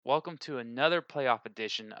Welcome to another playoff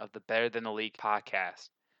edition of the Better Than the League podcast.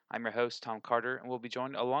 I'm your host, Tom Carter, and we'll be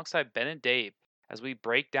joined alongside Ben and Dave as we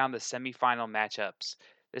break down the semifinal matchups.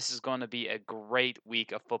 This is going to be a great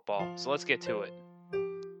week of football, so let's get to it.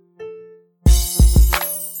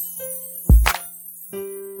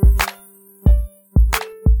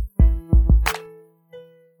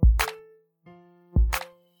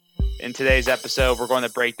 In today's episode, we're going to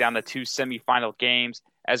break down the two semifinal games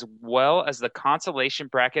as well as the consolation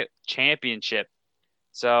bracket championship.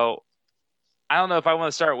 So I don't know if I want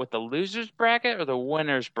to start with the losers bracket or the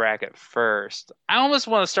winners bracket first. I almost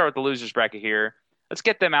want to start with the losers bracket here. Let's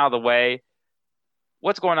get them out of the way.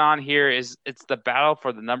 What's going on here is it's the battle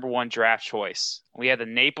for the number one draft choice. We have the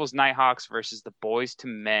Naples Nighthawks versus the Boys to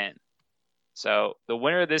Men. So the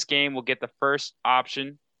winner of this game will get the first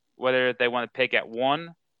option, whether they want to pick at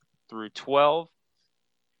 1 through 12.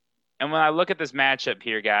 And when I look at this matchup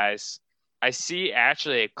here, guys, I see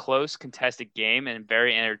actually a close contested game and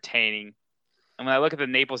very entertaining. And when I look at the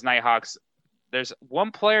Naples Nighthawks, there's one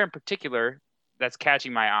player in particular that's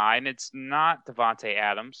catching my eye, and it's not Davante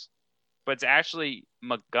Adams, but it's actually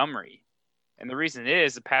Montgomery. And the reason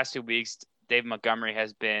is the past 2 weeks, Dave Montgomery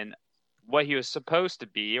has been what he was supposed to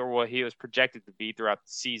be or what he was projected to be throughout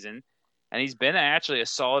the season, and he's been actually a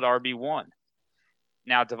solid RB1.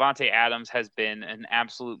 Now, Davante Adams has been an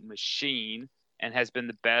absolute machine and has been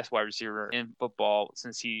the best wide receiver in football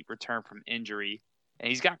since he returned from injury. And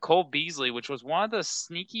he's got Cole Beasley, which was one of the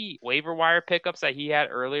sneaky waiver wire pickups that he had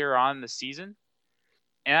earlier on in the season.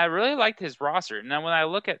 And I really liked his roster. And then when I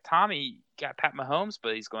look at Tommy, he got Pat Mahomes,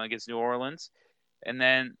 but he's going against New Orleans. And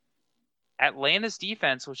then Atlanta's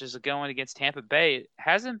defense, which is going against Tampa Bay,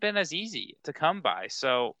 hasn't been as easy to come by.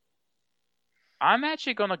 So I'm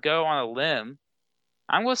actually going to go on a limb.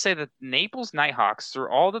 I'm going to say that Naples Nighthawks, through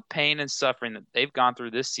all the pain and suffering that they've gone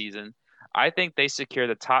through this season, I think they secure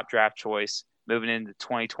the top draft choice moving into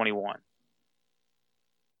 2021.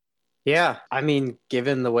 Yeah, I mean,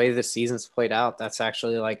 given the way the season's played out, that's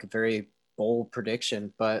actually like a very bold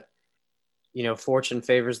prediction. But, fortune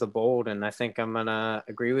favors the bold, and I think I'm going to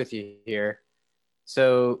agree with you here.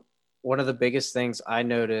 So one of the biggest things I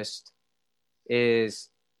noticed is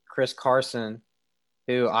Chris Carson,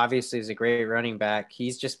 who obviously is a great running back.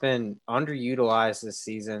 He's just been underutilized this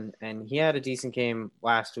season, and he had a decent game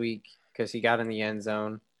last week because he got in the end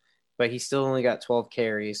zone, but he still only got 12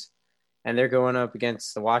 carries. And they're going up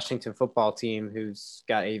against the Washington football team, who's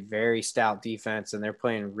got a very stout defense, and they're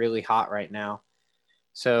playing really hot right now.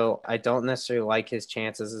 So I don't necessarily like his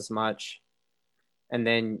chances as much. And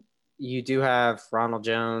then you do have Ronald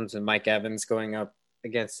Jones and Mike Evans going up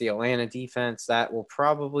against the Atlanta defense. That will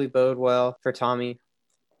probably bode well for Tommy.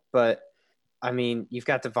 But, I mean, you've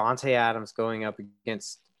got Davante Adams going up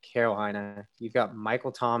against Carolina. You've got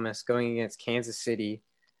Michael Thomas going against Kansas City,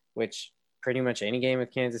 which pretty much any game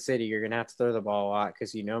with Kansas City, you're going to have to throw the ball a lot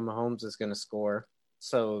because Mahomes is going to score.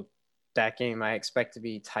 So that game I expect to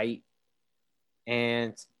be tight.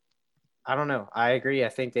 And I don't know. I agree. I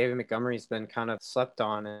think David Montgomery's been kind of slept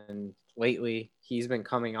on, and lately he's been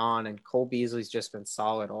coming on, and Cole Beasley's just been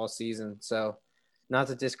solid all season. So not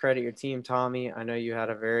to discredit your team, Tommy. I know you had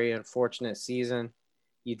a very unfortunate season.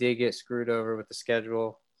 You did get screwed over with the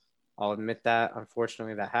schedule. I'll admit that.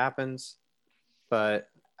 Unfortunately, that happens. But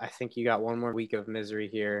I think you got one more week of misery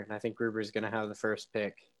here, and I think Gruber's going to have the first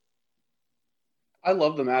pick. I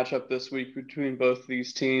love the matchup this week between both of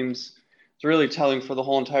these teams. It's really telling for the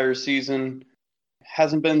whole entire season.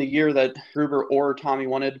 Hasn't been the year that Gruber or Tommy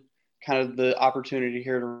wanted. Kind of the opportunity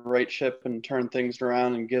here to right ship and turn things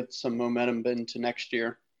around and get some momentum into next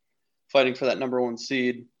year, fighting for that number one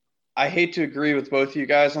seed. I hate to agree with both of you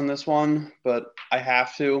guys on this one, but I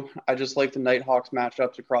have to. I just like the Nighthawks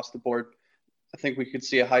matchups across the board. I think we could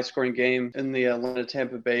see a high-scoring game in the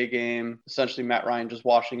Atlanta-Tampa Bay game, essentially Matt Ryan just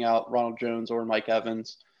washing out Ronald Jones or Mike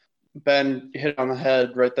Evans. Ben hit on the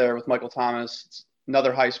head right there with Michael Thomas. It's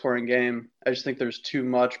another high-scoring game. I just think there's too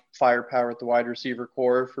much firepower at the wide receiver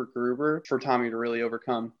core for Gruber for Tommy to really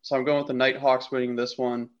overcome. So I'm going with the Nighthawks winning this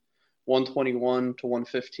one, 121 to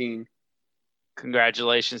 115.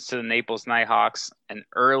 Congratulations to the Naples Nighthawks. An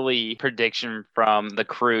early prediction from the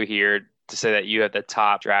crew here to say that you have the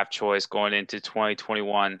top draft choice going into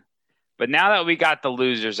 2021. But now that we got the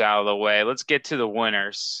losers out of the way, let's get to the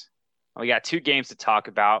winners. We got 2 games to talk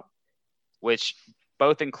about, which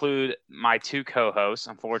both include my 2 co-hosts.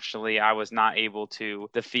 Unfortunately, I was not able to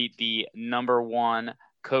defeat the number 1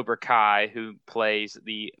 Cobra Kai, who plays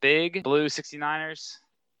the Big Blue 69ers.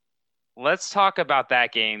 Let's talk about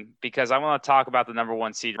that game because I want to talk about the number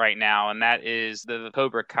 1 seed right now, and that is the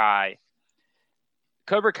Cobra Kai.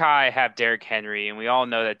 Cobra Kai have Derrick Henry, and we all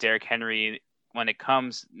know that Derrick Henry when it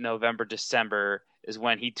comes November, December is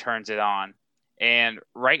when he turns it on. And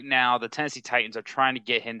right now, the Tennessee Titans are trying to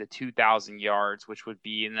get him to 2,000 yards, which would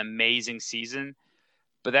be an amazing season.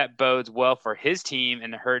 But that bodes well for his team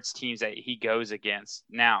and hurts teams that he goes against.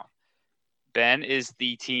 Now, Ben is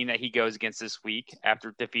the team that he goes against this week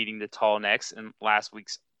after defeating the Tall Necks in last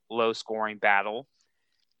week's low-scoring battle.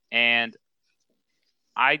 And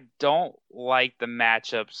I don't like the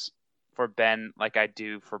matchups for Ben like I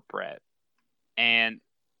do for Brett. And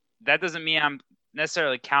that doesn't mean I'm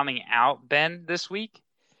necessarily counting out Ben this week,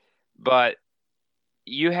 but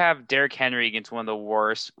you have Derrick Henry against one of the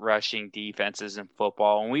worst rushing defenses in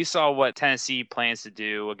football. And we saw what Tennessee plans to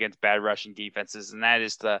do against bad rushing defenses, and that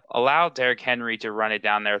is to allow Derrick Henry to run it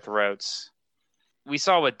down their throats. We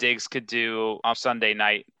saw what Diggs could do on Sunday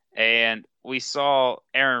night, and we saw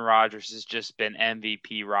Aaron Rodgers has just been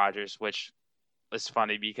MVP Rodgers, which is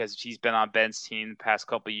funny because he's been on Ben's team the past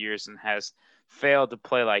couple of years and has failed to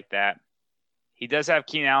play like that. He does have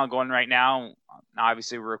Keenan Allen going right now.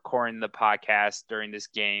 Obviously, we're recording the podcast during this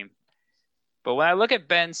game. But when I look at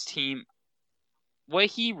Ben's team, what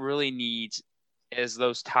he really needs is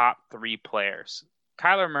those top three players.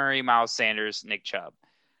 Kyler Murray, Miles Sanders, Nick Chubb.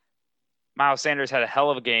 Miles Sanders had a hell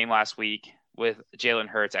of a game last week with Jalen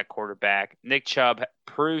Hurts at quarterback. Nick Chubb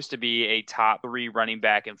proves to be a top three running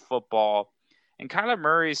back in football. And Kyler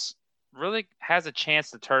Murray's really has a chance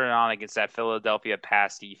to turn it on against that Philadelphia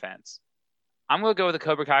pass defense. I'm going to go with the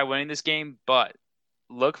Cobra Kai winning this game, but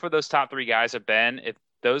look for those top three guys of Ben. If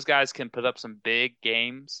those guys can put up some big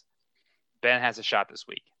games, Ben has a shot this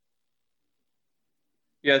week.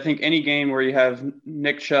 Yeah, I think any game where you have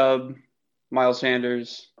Nick Chubb, Miles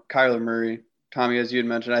Sanders, Kyler Murray, Tommy, as you had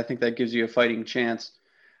mentioned, I think that gives you a fighting chance.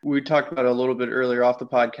 We talked about it a little bit earlier off the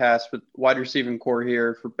podcast, but wide receiving core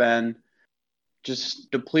here for Ben,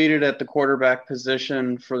 just depleted at the quarterback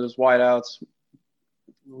position for those wideouts.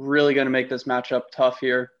 Really going to make this matchup tough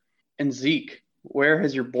here. And Zeke, where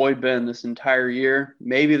has your boy been this entire year?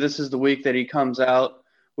 Maybe this is the week that he comes out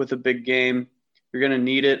with a big game. You're going to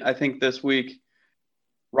need it. I think this week,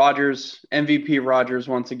 Rodgers, MVP Rodgers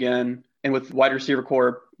once again, and with wide receiver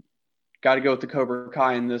core, got to go with the Cobra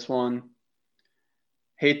Kai in this one.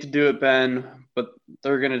 Hate to do it, Ben, but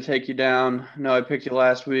they're going to take you down. No, I picked you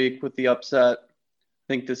last week with the upset. I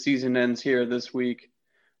think the season ends here this week.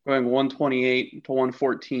 Going 128 to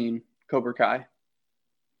 114, Cobra Kai.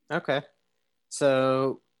 Okay.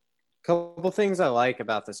 So a couple things I like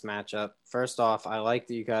about this matchup. First off, I like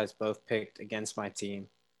that you guys both picked against my team.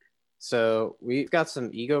 So we've got some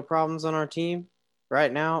ego problems on our team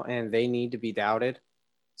right now, and they need to be doubted.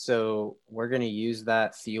 So we're going to use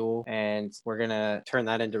that fuel, and we're going to turn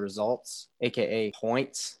that into results, aka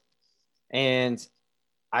points. And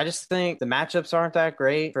I just think the matchups aren't that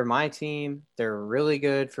great for my team. They're really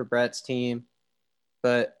good for Brett's team.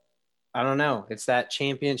 But I don't know. It's that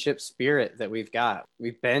championship spirit that we've got.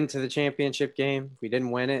 We've been to the championship game. We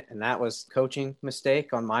didn't win it, and that was coaching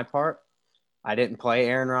mistake on my part. I didn't play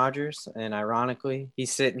Aaron Rodgers, and ironically,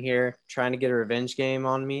 he's sitting here trying to get a revenge game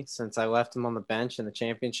on me since I left him on the bench in the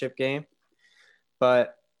championship game.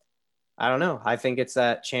 But I don't know. I think it's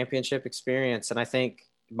that championship experience, and I think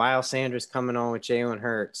Miles Sanders coming on with Jalen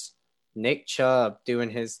Hurts, Nick Chubb doing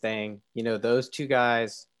his thing. You know, those two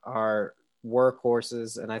guys are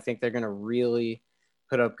workhorses, and I think they're going to really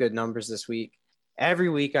put up good numbers this week. Every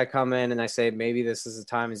week I come in and I say, maybe this is the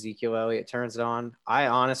time Ezekiel Elliott turns it on. I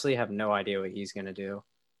honestly have no idea what he's going to do.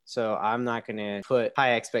 So I'm not going to put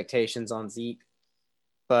high expectations on Zeke.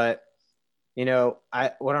 But, you know,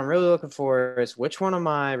 what I'm really looking for is which one of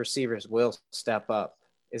my receivers will step up.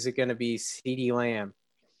 Is it going to be CeeDee Lamb?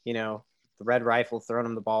 You know, the Red Rifle throwing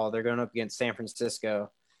him the ball. They're going up against San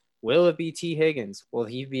Francisco. Will it be T. Higgins? Will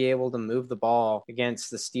he be able to move the ball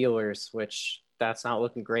against the Steelers, which that's not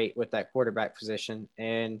looking great with that quarterback position?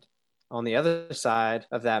 And on the other side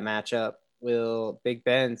of that matchup, will Big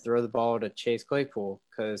Ben throw the ball to Chase Claypool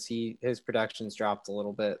because his production's dropped a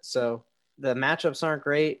little bit. So the matchups aren't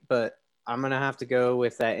great, but I'm going to have to go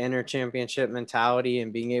with that inner championship mentality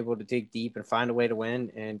and being able to dig deep and find a way to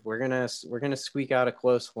win. And we're going to squeak out a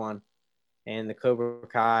close one. And the Cobra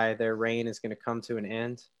Kai, their reign is going to come to an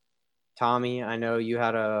end. Tommy, I know you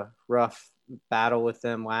had a rough battle with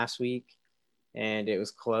them last week and it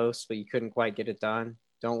was close, but you couldn't quite get it done.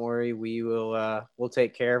 Don't worry. We'll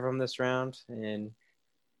take care of them this round, and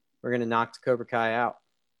we're going to knock the Cobra Kai out.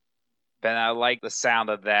 Ben, I like the sound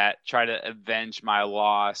of that. Try to avenge my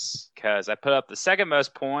loss because I put up the second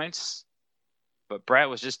most points, but Brett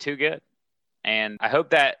was just too good. And I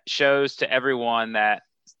hope that shows to everyone that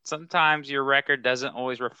sometimes your record doesn't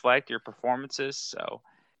always reflect your performances. So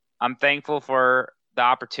I'm thankful for the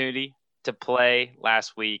opportunity to play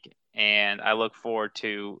last week, and I look forward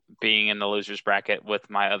to being in the losers bracket with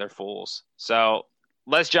my other fools. So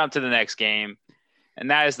let's jump to the next game,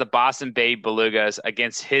 and that is the Boston Bay Belugas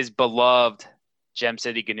against his beloved Gem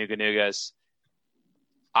City Ganuganugas.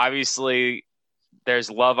 Obviously, there's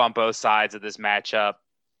love on both sides of this matchup,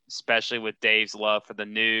 especially with Dave's love for the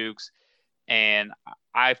Nugs. And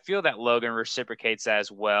I feel that Logan reciprocates that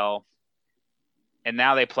as well. And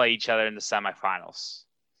now they play each other in the semifinals.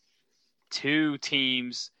 Two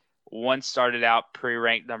teams, one started out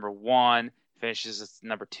pre-ranked number 1, finishes as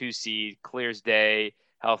number 2 seed, clears day,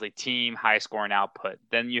 healthy team, high scoring output.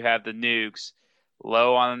 Then you have the Nugs,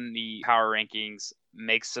 low on the power rankings,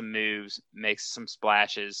 makes some moves, makes some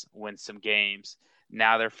splashes, wins some games.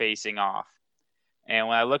 Now they're facing off. And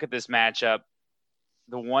when I look at this matchup,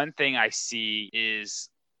 the one thing I see is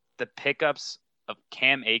the pickups of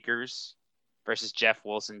Cam Akers versus Jeff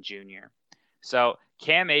Wilson Jr. So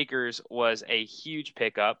Cam Akers was a huge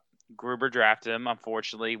pickup. Gruber drafted him,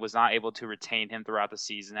 unfortunately, was not able to retain him throughout the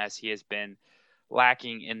season as he has been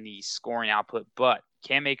lacking in the scoring output. But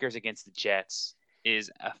Cam Akers against the Jets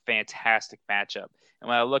is a fantastic matchup. And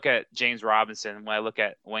when I look at James Robinson, when I look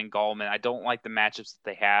at Wayne Gallman, I don't like the matchups that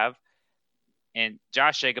they have. And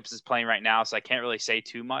Josh Jacobs is playing right now, so I can't really say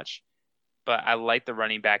too much. But I like the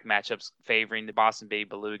running back matchups favoring the Boston Bay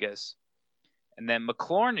Belugas. And then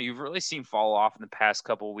McLaurin, you've really seen fall off in the past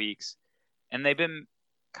couple of weeks. And they've been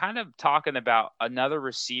kind of talking about another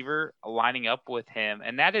receiver lining up with him.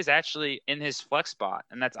 And that is actually in his flex spot.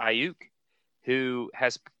 And that's Ayuk, who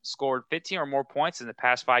has scored 15 or more points in the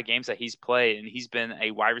past 5 games that he's played. And he's been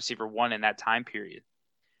a wide receiver 1 in that time period.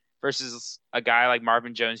 Versus a guy like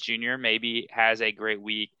Marvin Jones Jr. maybe has a great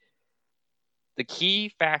week. The key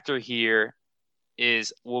factor here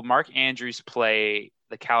is, will Mark Andrews play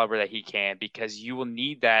the caliber that he can? Because you will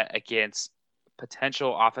need that against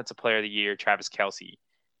potential offensive player of the year, Travis Kelce.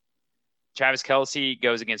 Travis Kelce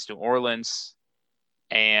goes against New Orleans,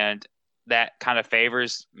 and that kind of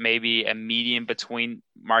favors maybe a median between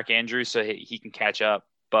Mark Andrews so he can catch up.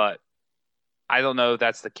 But I don't know if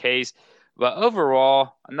that's the case. But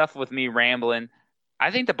overall, enough with me rambling.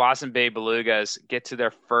 I think the Boston Bay Belugas get to their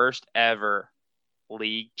first ever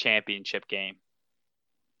league championship game.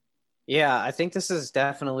 Yeah, I think this is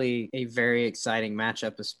definitely a very exciting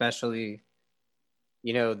matchup, especially,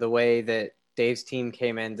 the way that Dave's team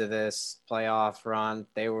came into this playoff run.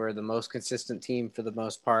 They were the most consistent team for the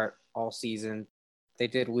most part all season. They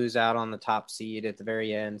did lose out on the top seed at the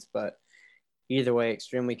very end, but either way,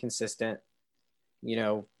 extremely consistent.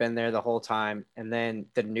 Been there the whole time. And then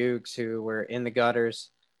the Nugs, who were in the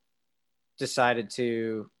gutters, decided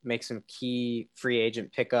to make some key free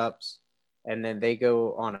agent pickups. And then they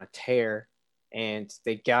go on a tear, and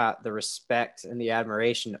they got the respect and the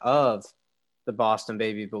admiration of the Boston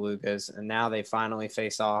Baby Belugas. And now they finally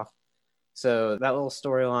face off. So that little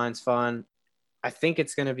storyline's fun. I think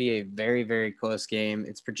it's going to be a very, very close game.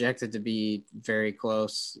 It's projected to be very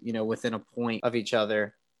close, within a point of each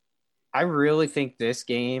other. I really think this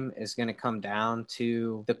game is going to come down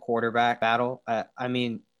to the quarterback battle.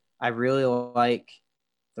 I really like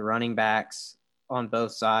the running backs on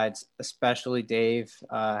both sides, especially Dave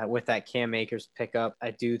with that Cam Akers pickup.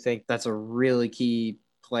 I do think that's a really key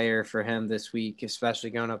player for him this week, especially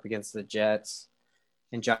going up against the Jets.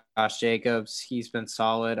 And Josh Jacobs, he's been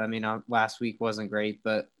solid. Last week wasn't great,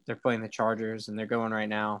 but they're playing the Chargers and they're going right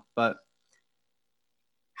now. But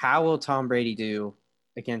how will Tom Brady do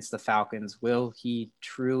against the Falcons? Will he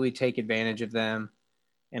truly take advantage of them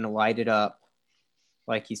and light it up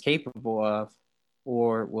like he's capable of?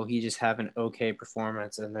 Or will he just have an okay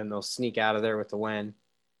performance and then they'll sneak out of there with the win?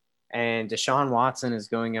 And Deshaun Watson is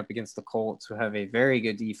going up against the Colts, who have a very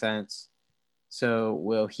good defense. So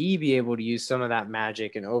will he be able to use some of that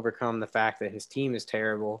magic and overcome the fact that his team is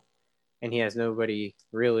terrible and he has nobody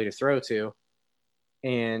really to throw to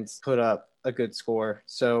and put up a good score?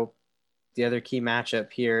 So the other key matchup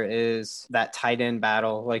here is that tight end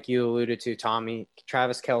battle, like you alluded to, Tommy.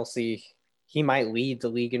 Travis Kelce, he might lead the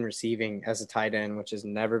league in receiving as a tight end, which has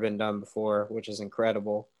never been done before, which is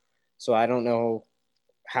incredible. So I don't know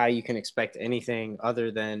how you can expect anything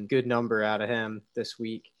other than good number out of him this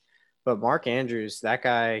week. But Mark Andrews, that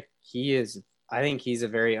guy, I think he's a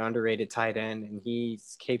very underrated tight end, and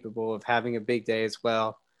he's capable of having a big day as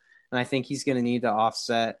well. And I think he's going to need to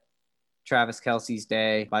offset Travis Kelce's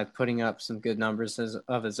day by putting up some good numbers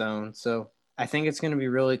of his own. So I think it's going to be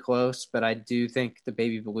really close, but I do think the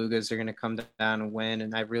Baby Belugas are going to come down and win.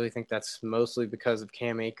 And I really think that's mostly because of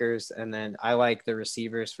Cam Akers. And then I like the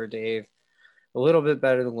receivers for Dave a little bit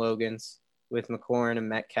better than Logan's with McLaurin and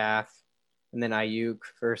Metcalf. and then Ayuk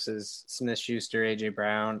versus Smith-Schuster, A.J.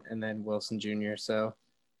 Brown, and then Wilson Jr. So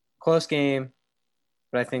close game,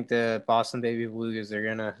 but I think the Boston Baby Blues are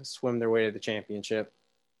going to swim their way to the championship.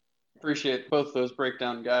 Appreciate both of those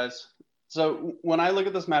breakdown, guys. So when I look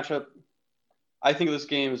at this matchup, I think this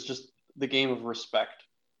game is just the game of respect.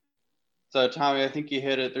 So, Tommy, I think you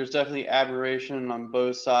hit it. There's definitely admiration on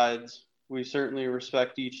both sides. We certainly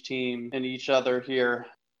respect each team and each other here.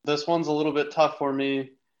 This one's a little bit tough for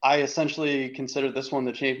me. I essentially consider this one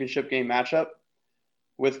the championship game matchup,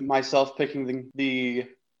 with myself picking the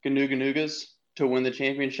Ganugas to win the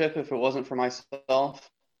championship if it wasn't for myself.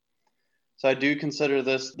 So I do consider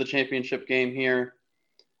this the championship game here.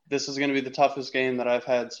 This is going to be the toughest game that I've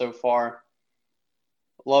had so far.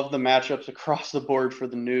 Love the matchups across the board for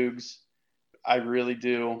the Noogs. I really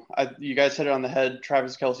do. You guys hit it on the head.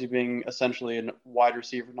 Travis Kelce being essentially a wide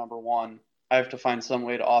receiver number one. I have to find some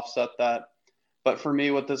way to offset that. But for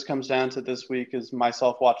me, what this comes down to this week is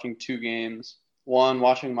myself watching two games. One,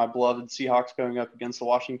 watching my beloved Seahawks going up against the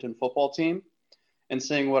Washington football team and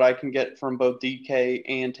seeing what I can get from both DK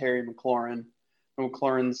and Terry McLaurin.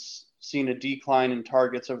 McLaurin's seen a decline in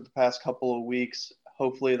targets over the past couple of weeks.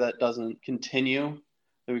 Hopefully that doesn't continue,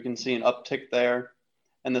 that we can see an uptick there.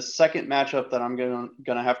 And the second matchup that I'm going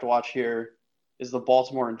to have to watch here is the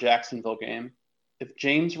Baltimore and Jacksonville game. If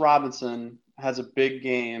James Robinson has a big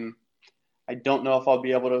game, I don't know if I'll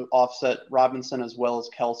be able to offset Robinson as well as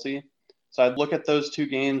Kelce. So I'd look at those two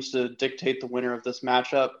games to dictate the winner of this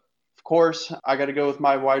matchup. Of course, I got to go with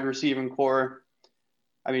my wide receiving core.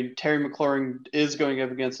 I mean, Terry McLaurin is going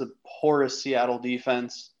up against the poorest Seattle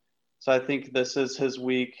defense. So I think this is his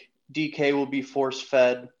week. DK will be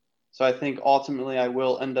force-fed. So I think ultimately I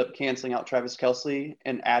will end up canceling out Travis Kelce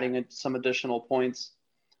and adding some additional points.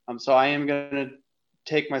 So I am going to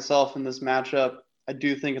take myself in this matchup. I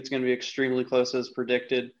do think it's going to be extremely close as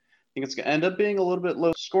predicted. I think it's going to end up being a little bit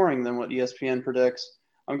low scoring than what ESPN predicts.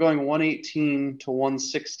 I'm going 118 to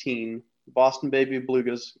 116. Boston Baby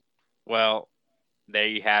Bluegas. Well, there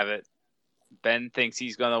you have it. Ben thinks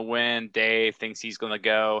he's going to win. Dave thinks he's going to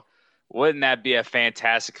go. Wouldn't that be a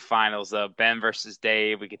fantastic finals, though? Ben versus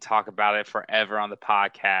Dave. We could talk about it forever on the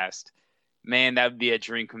podcast. Man, that would be a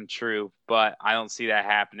dream come true, but I don't see that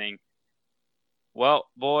happening. Well,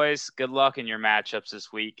 boys, good luck in your matchups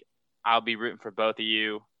this week. I'll be rooting for both of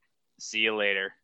you. See you later.